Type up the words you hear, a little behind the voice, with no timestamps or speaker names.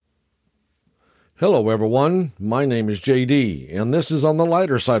Hello, everyone. My name is JD, and this is On the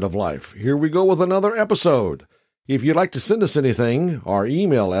Lighter Side of Life. Here we go with another episode. If you'd like to send us anything, our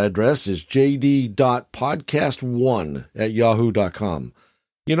email address is jd.podcast1@yahoo.com.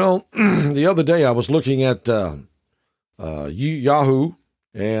 You know, the other day I was looking at Yahoo,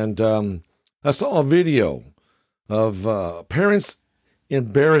 and I saw a video of parents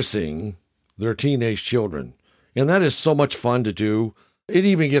embarrassing their teenage children. And that is so much fun to do. It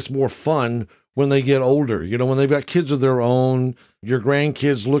even gets more fun when they get older. You know, when they've got kids of their own, your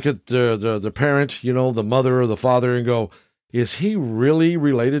grandkids look at the parent, you know, the mother or the father, and go, is he really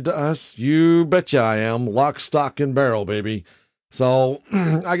related to us? You betcha I am. Lock, stock, and barrel, baby. So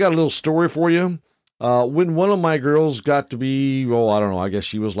I got a little story for you. When one of my girls got to be, I don't know, I guess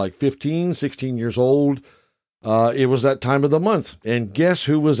she was like 15, 16 years old, it was that time of the month. And guess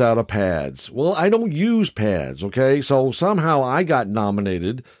who was out of pads? Well, I don't use pads, okay? So somehow I got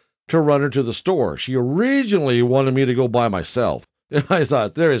nominated to run her to the store. She originally wanted me to go by myself. And I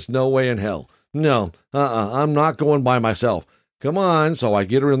thought, there is no way in hell. No, I'm not going by myself. Come on. So I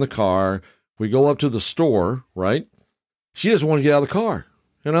get her in the car. We go up to the store, right? She doesn't want to get out of the car.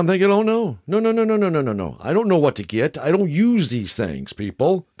 And I'm thinking, oh, no. I don't know what to get. I don't use these things,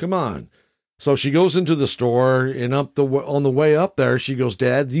 people. Come on. So she goes into the store, and on the way up there, she goes,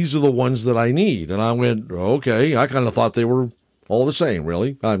 Dad, these are the ones that I need. And I went, okay. I kind of thought they were all the same,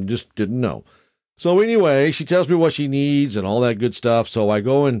 really. I just didn't know. So anyway, she tells me what she needs and all that good stuff. So I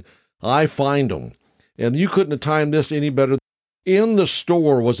go and I find them. And you couldn't have timed this any better. In the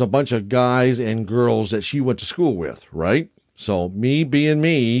store was a bunch of guys and girls that she went to school with, right? So me being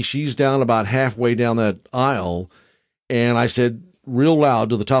me, she's down about halfway down that aisle. And I said real loud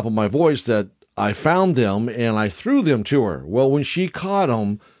to the top of my voice that I found them and I threw them to her. Well, when she caught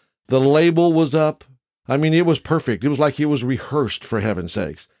them, the label was up. I mean, it was perfect. It was like it was rehearsed, for heaven's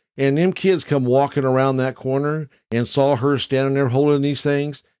sakes. And them kids come walking around that corner and saw her standing there holding these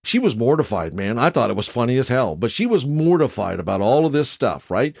things. She was mortified, man. I thought it was funny as hell, but she was mortified about all of this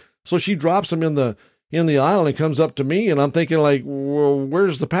stuff, right? So she drops them in the aisle and comes up to me, and I'm thinking like, well,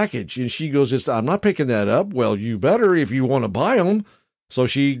 where's the package? And she goes, I'm not picking that up. Well, you better if you want to buy them. So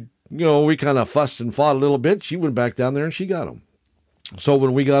she, we kind of fussed and fought a little bit. She went back down there and she got them. So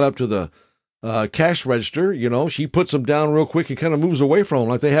when we got up to the cash register, she puts them down real quick and kind of moves away from them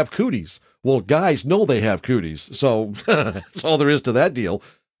like they have cooties. Well, guys know they have cooties. So that's all there is to that deal.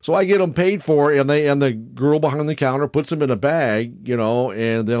 So I get them paid for, and the girl behind the counter puts them in a bag,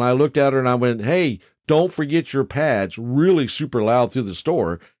 and then I looked at her and I went, hey, don't forget your pads, really super loud through the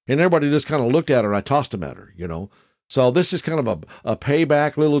store. And everybody just kind of looked at her and I tossed them at her, So this is kind of a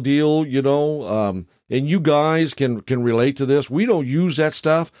payback little deal, and you guys can relate to this. We don't use that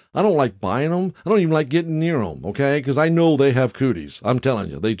stuff. I don't like buying them. I don't even like getting near them, okay? Because I know they have cooties. I'm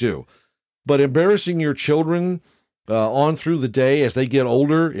telling you, they do. But embarrassing your children on through the day as they get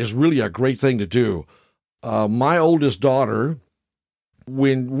older is really a great thing to do. My oldest daughter,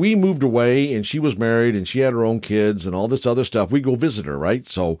 when we moved away and she was married and she had her own kids and all this other stuff, we'd go visit her, right?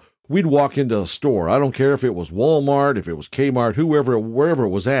 So we'd walk into a store. I don't care if it was Walmart, if it was Kmart, wherever it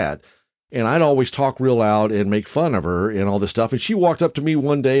was at. And I'd always talk real loud and make fun of her and all this stuff. And she walked up to me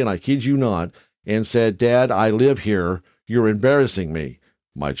one day, and I kid you not, and said, Dad, I live here. You're embarrassing me.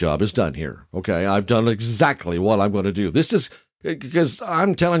 My job is done here. Okay, I've done exactly what I'm going to do. This is because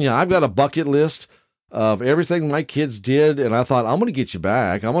I'm telling you, I've got a bucket list of everything my kids did. And I thought, I'm going to get you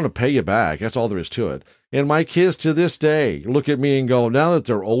back. I'm going to pay you back. That's all there is to it. And my kids to this day look at me and go, now that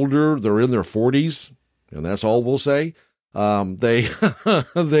they're older, they're in their 40s, and that's all we'll say. They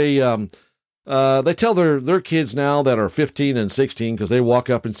tell their kids now that are 15 and 16, because they walk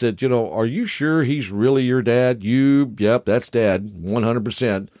up and said, are you sure he's really your dad? Yep, that's Dad,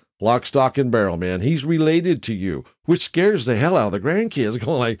 100%. Lock, stock, and barrel, man. He's related to you, which scares the hell out of the grandkids,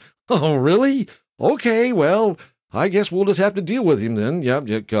 going like, oh, really? Okay, well, I guess we'll just have to deal with him then. Yep,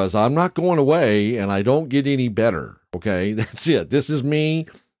 because I'm not going away, and I don't get any better, okay? That's it. This is me.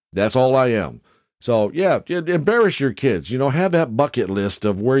 That's all I am. So, yeah, embarrass your kids. Have that bucket list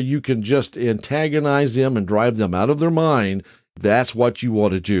of where you can just antagonize them and drive them out of their mind. That's what you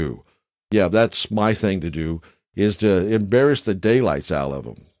want to do. Yeah, that's my thing to do, is to embarrass the daylights out of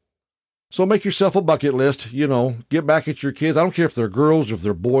them. So make yourself a bucket list, get back at your kids. I don't care if they're girls or if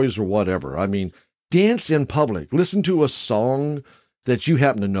they're boys or whatever. I mean, dance in public. Listen to a song that you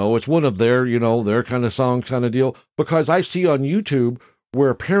happen to know. It's one of their kind of song kind of deal. Because I see on YouTube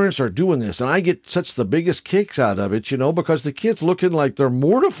where parents are doing this, and I get such the biggest kicks out of it, because the kids looking like they're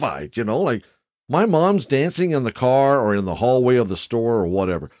mortified, like my mom's dancing in the car or in the hallway of the store or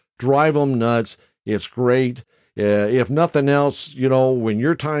whatever. Drive them nuts. It's great. If nothing else, when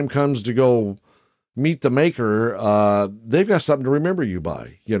your time comes to go meet the maker, they've got something to remember you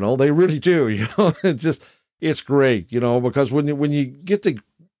by. They really do. It's great, because when you get the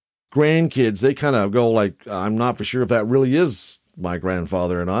grandkids, they kind of go like, I'm not for sure if that really is my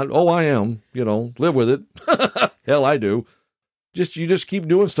grandfather or not. Oh, I am, live with it. Hell, I do. You just keep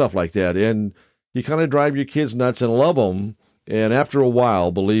doing stuff like that. And you kind of drive your kids nuts and love them. And after a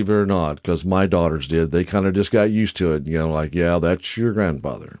while, believe it or not, because my daughters did, they kind of just got used to it. Like, yeah, that's your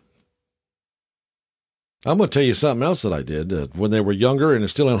grandfather. I'm going to tell you something else that I did when they were younger and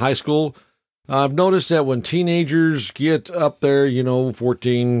still in high school. I've noticed that when teenagers get up there,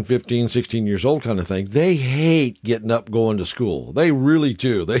 14, 15, 16 years old kind of thing, they hate getting up going to school. They really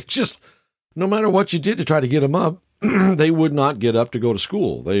do. They just, no matter what you did to try to get them up, they would not get up to go to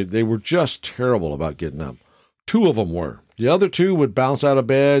school. They were just terrible about getting up. 2 of them were. The other 2 would bounce out of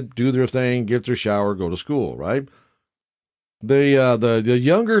bed, do their thing, get their shower, go to school, right? The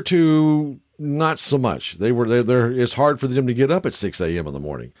younger 2, not so much. It's hard for them to get up at 6 a.m. in the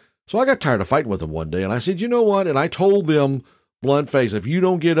morning. So I got tired of fighting with them one day, and I said, you know what? And I told them, blunt face, if you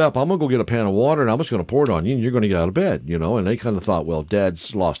don't get up, I'm going to go get a pan of water, and I'm just going to pour it on you, and you're going to get out of bed, And they kind of thought, well,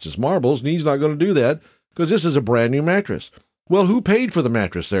 Dad's lost his marbles, and he's not going to do that because this is a brand new mattress. Well, who paid for the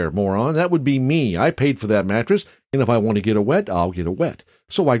mattress there, moron? That would be me. I paid for that mattress, and if I want to get it wet, I'll get it wet.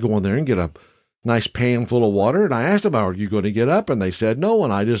 So I go in there and get a nice pan full of water, and I asked them, are you going to get up? And they said no,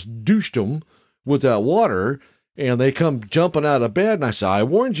 and I just douched them with that water, and they come jumping out of bed, and I said, I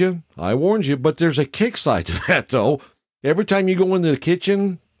warned you, but there's a kick side to that, though. Every time you go into the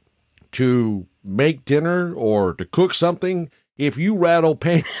kitchen to make dinner or to cook something, if you rattle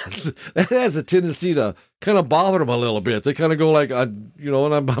pans, that has a tendency to kind of bother them a little bit. They kind of go like, and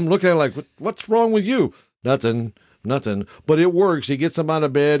I'm looking at it like, what's wrong with you? Nothing. But it works. He gets them out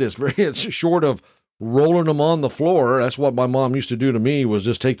of bed. It's short of rolling them on the floor. That's what my mom used to do to me, was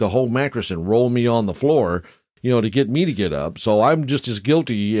just take the whole mattress and roll me on the floor, to get me to get up. So I'm just as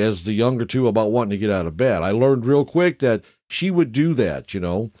guilty as the younger 2 about wanting to get out of bed. I learned real quick that she would do that,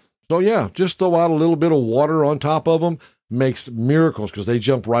 So yeah, just throw out a little bit of water on top of them. Makes miracles because they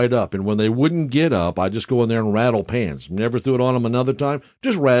jump right up. And when they wouldn't get up, I just go in there and rattle pans. Never threw it on them another time.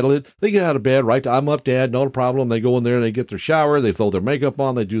 Just rattle it. They get out of bed, right? I'm up, Dad, no problem. They go in there and they get their shower. They throw their makeup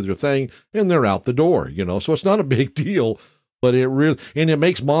on. They do their thing, and they're out the door, So it's not a big deal, but it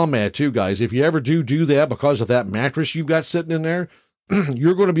makes Mom mad too, guys. If you ever do that because of that mattress you've got sitting in there,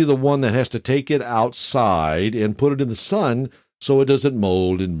 you're going to be the one that has to take it outside and put it in the sun so it doesn't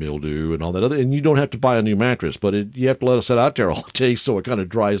mold and mildew and all that other. And you don't have to buy a new mattress, but you have to let it sit out there all day so it kind of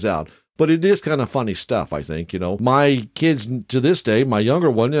dries out. But it is kind of funny stuff, I think. My kids to this day, my younger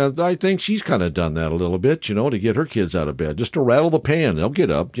one, I think she's kind of done that a little bit, to get her kids out of bed, just to rattle the pan. They'll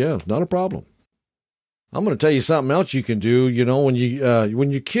get up. Yeah, not a problem. I'm going to tell you something else you can do. When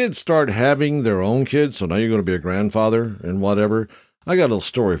your kids start having their own kids, so now you're going to be a grandfather and whatever. I got a little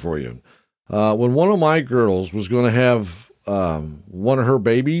story for you. When one of my girls was going to have one of her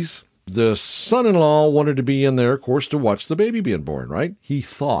babies, the son-in-law wanted to be in there, of course, to watch the baby being born, right? He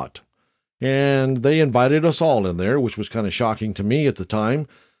thought. And they invited us all in there, which was kind of shocking to me at the time.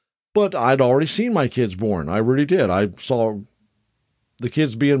 But I'd already seen my kids born. I really did. I saw the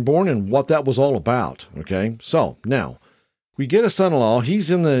kids being born and what that was all about, okay? So, now, we get a son-in-law.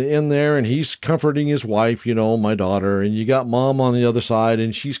 He's in there, and he's comforting his wife, my daughter. And you got Mom on the other side,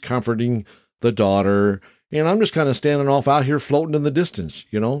 and she's comforting the daughter. And I'm just kind of standing off out here floating in the distance,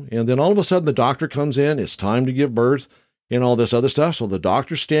 And then all of a sudden the doctor comes in. It's time to give birth and all this other stuff. So the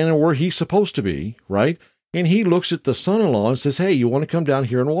doctor's standing where he's supposed to be, right? And he looks at the son-in-law and says, hey, you want to come down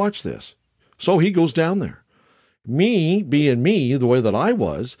here and watch this? So he goes down there. Me, being me, the way that I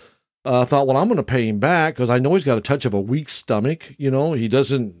was, thought, well, I'm going to pay him back because I know he's got a touch of a weak stomach. He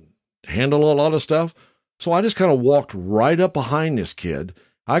doesn't handle a lot of stuff. So I just kind of walked right up behind this kid.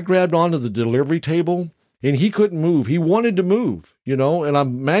 I grabbed onto the delivery table. And he couldn't move. He wanted to move, and I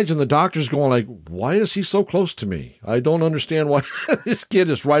imagine the doctor's going like, why is he so close to me? I don't understand why this kid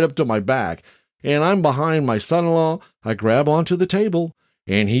is right up to my back. And I'm behind my son-in-law. I grab onto the table,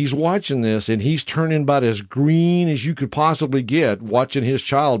 and he's watching this, and he's turning about as green as you could possibly get watching his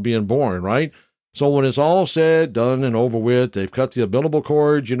child being born, right? So when it's all said, done, and over with, they've cut the umbilical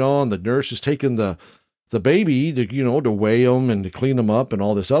cord, and the nurse is taking the baby to, to weigh him and to clean him up and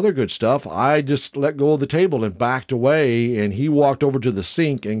all this other good stuff. I just let go of the table and backed away, and he walked over to the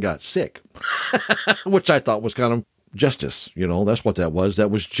sink and got sick, which I thought was kind of justice. That's what that was.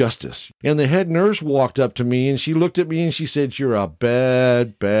 That was justice. And the head nurse walked up to me, and she looked at me and she said, you're a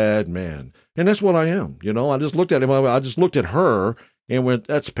bad, bad man. And that's what I am. I just looked at him. I just looked at her and went,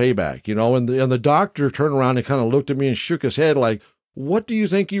 that's payback, and the doctor turned around and kind of looked at me and shook his head like, What do you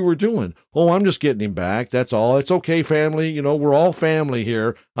think you were doing? Oh, I'm just getting him back. That's all. It's okay, family. We're all family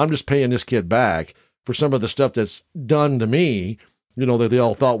here. I'm just paying this kid back for some of the stuff that's done to me, that they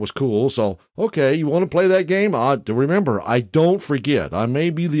all thought was cool. So, okay, you want to play that game? Remember, I don't forget. I may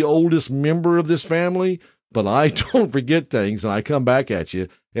be the oldest member of this family, but I don't forget things, and I come back at you,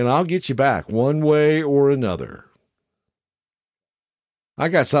 and I'll get you back one way or another. I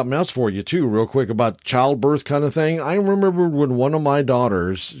got something else for you, too, real quick, about childbirth kind of thing. I remember when one of my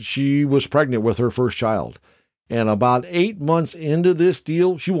daughters, she was pregnant with her first child, and about 8 months into this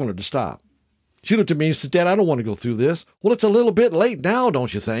deal, she wanted to stop. She looked at me and said, Dad, I don't want to go through this. Well, it's a little bit late now,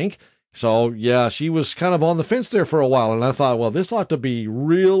 don't you think? So, yeah, she was kind of on the fence there for a while, and I thought, well, this ought to be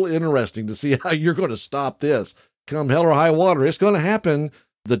real interesting to see how you're going to stop this. Come hell or high water, it's going to happen.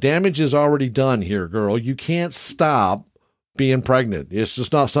 The damage is already done here, girl. You can't stop being pregnant. It's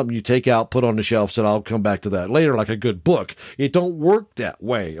just not something you take out, put on the shelf, said I'll come back to that later like a good book. It don't work that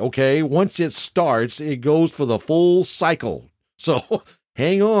way, okay? Once it starts, it goes for the full cycle. So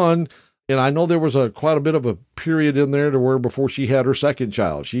hang on. And I know there was quite a bit of a period in there to where before she had her second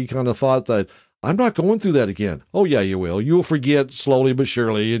child, she kind of thought that, I'm not going through that again. Oh, yeah, you will. You'll forget slowly but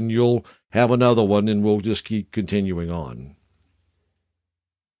surely, and you'll have another one, and we'll just keep continuing on.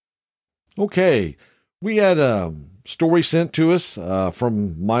 Okay, we had a story sent to us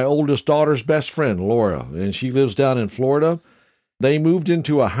from my oldest daughter's best friend, Laura, and she lives down in Florida. They moved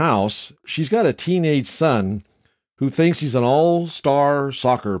into a house. She's got a teenage son who thinks he's an all-star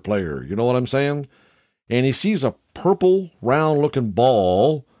soccer player. You know what I'm saying? And he sees a purple, round-looking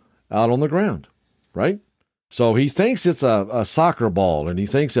ball out on the ground, right? So he thinks it's a soccer ball, and he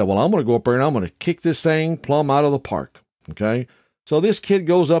thinks that, well, I'm going to go up there and I'm going to kick this thing plumb out of the park, okay? So this kid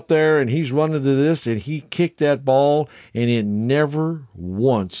goes up there, and he's running to this, and he kicked that ball, and it never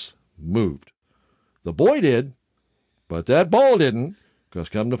once moved. The boy did, but that ball didn't. Because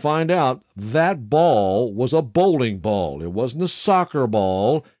come to find out, that ball was a bowling ball. It wasn't a soccer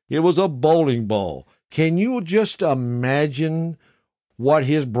ball. It was a bowling ball. Can you just imagine what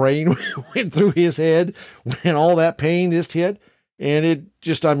his brain went through his head when all that pain just hit? And it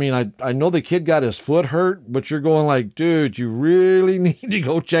just, I know the kid got his foot hurt, but you're going like, dude, you really need to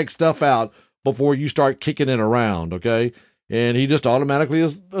go check stuff out before you start kicking it around, okay? And he just automatically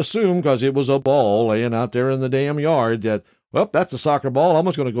assumed, because it was a ball laying out there in the damn yard, that, well, that's a soccer ball. I'm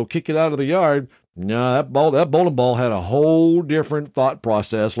just going to go kick it out of the yard. No, that bowling ball had a whole different thought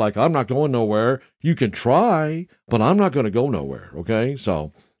process. Like, I'm not going nowhere. You can try, but I'm not going to go nowhere. Okay.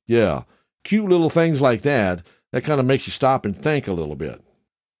 So yeah, cute little things like that kind of makes you stop and think a little bit.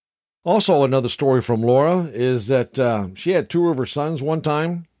 Also, another story from Laura is that she had two of her sons one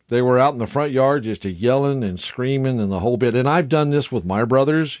time. They were out in the front yard just yelling and screaming and the whole bit. And I've done this with my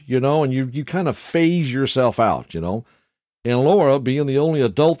brothers, and you kind of phase yourself out, And Laura, being the only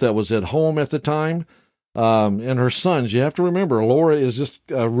adult that was at home at the time, and her sons, you have to remember, Laura is just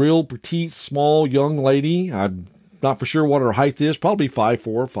a real petite, small, young lady. I'm not for sure what her height is, probably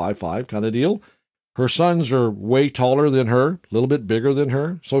 5'4", 5'5", kind of deal. Her sons are way taller than her, a little bit bigger than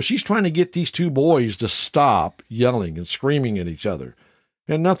her. So she's trying to get these two boys to stop yelling and screaming at each other.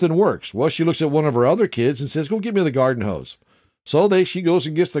 And nothing works. Well, she looks at one of her other kids and says, go get me the garden hose. So she goes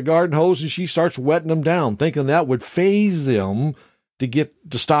and gets the garden hose and she starts wetting them down, thinking that would phase them to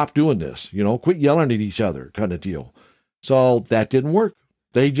stop doing this, quit yelling at each other kind of deal. So that didn't work.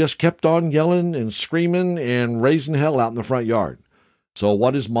 They just kept on yelling and screaming and raising hell out in the front yard. So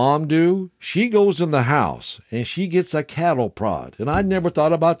what does mom do? She goes in the house and she gets a cattle prod. And I never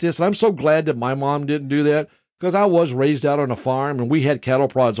thought about this. And I'm so glad that my mom didn't do that, because I was raised out on a farm and we had cattle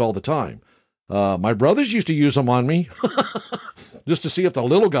prods all the time. My brothers used to use them on me just to see if the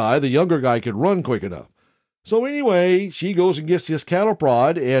little guy, the younger guy, could run quick enough. So anyway, she goes and gets this cattle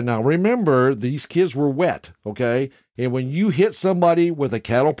prod. And now remember, these kids were wet, okay? And when you hit somebody with a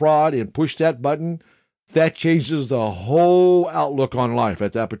cattle prod and push that button, that changes the whole outlook on life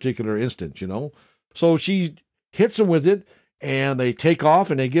at that particular instant, So she hits them with it, and they take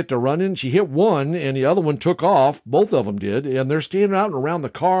off and they get to running. She hit one and the other one took off. Both of them did. And they're standing out and around the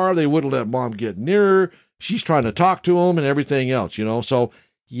car. They wouldn't let mom get near. She's trying to talk to them and everything else, So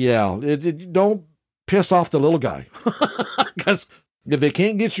yeah, don't piss off the little guy. Because if they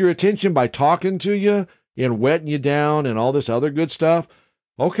can't get your attention by talking to you and wetting you down and all this other good stuff,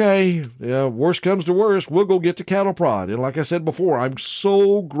 okay, yeah, worst comes to worst, we'll go get the cattle prod. And like I said before, I'm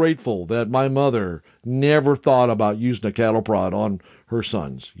so grateful that my mother never thought about using a cattle prod on her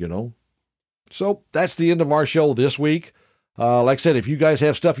sons, So that's the end of our show this week. Like I said, if you guys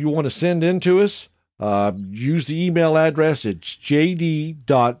have stuff you want to send in to us, use the email address. It's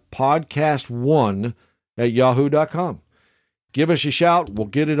jd.podcast1@yahoo.com. give us a shout. We'll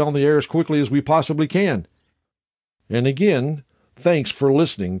get it on the air as quickly as we possibly can. And again, thanks for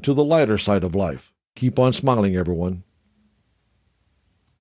listening to The Lighter Side of Life. Keep on smiling, everyone.